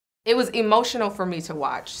It was emotional for me to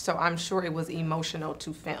watch, so I'm sure it was emotional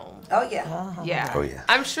to film. Oh, yeah. Yeah. Oh, yeah.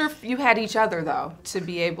 I'm sure you had each other, though, to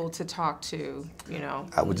be able to talk to, you know.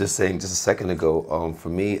 I was just saying just a second ago, for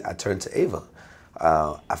me, I turned to Ava.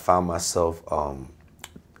 I found myself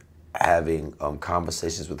having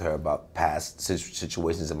conversations with her about past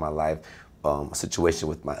situations in my life, a situation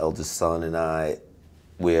with my eldest son and I,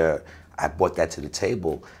 where I brought that to the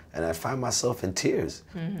table, and I found myself in tears,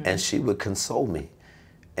 and she would console me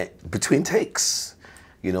between takes.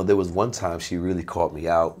 You know, there was one time she really caught me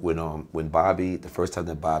out when Bobby, the first time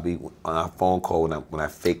that Bobby, on our phone call, when I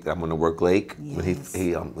faked that I'm gonna work late, when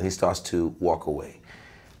he starts to walk away.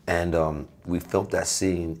 And we filmed that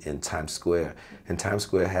scene in Times Square. And Times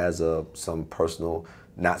Square has some personal,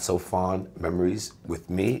 not so fond memories with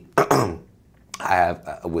me. I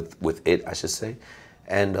have, with it, I should say.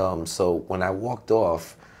 And so when I walked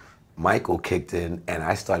off, Michael kicked in and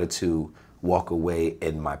I started to walk away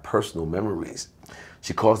in my personal memories.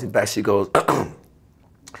 She calls me back, she goes,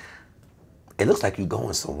 "It looks like you're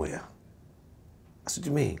going somewhere." I said, "What do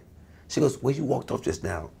you mean?" She goes, "Where you walked off just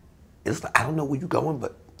now, it looks like, I don't know where you're going,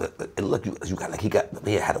 but it looked like you got, like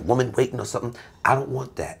he had a woman waiting or something. I don't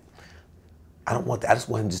want that. I don't want that. I just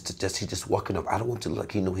want him he's just walking up. I don't want to look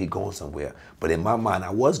like he knew he'd going somewhere. But in my mind,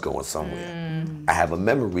 I was going somewhere. I have a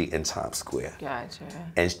memory in Times Square." Gotcha.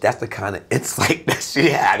 And that's the kind of insight that she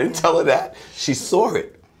had. I didn't tell her that. She saw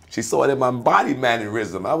it. She saw it in my body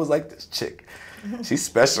mannerism. I was like, this chick, she's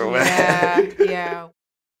special, man. Yeah, yeah.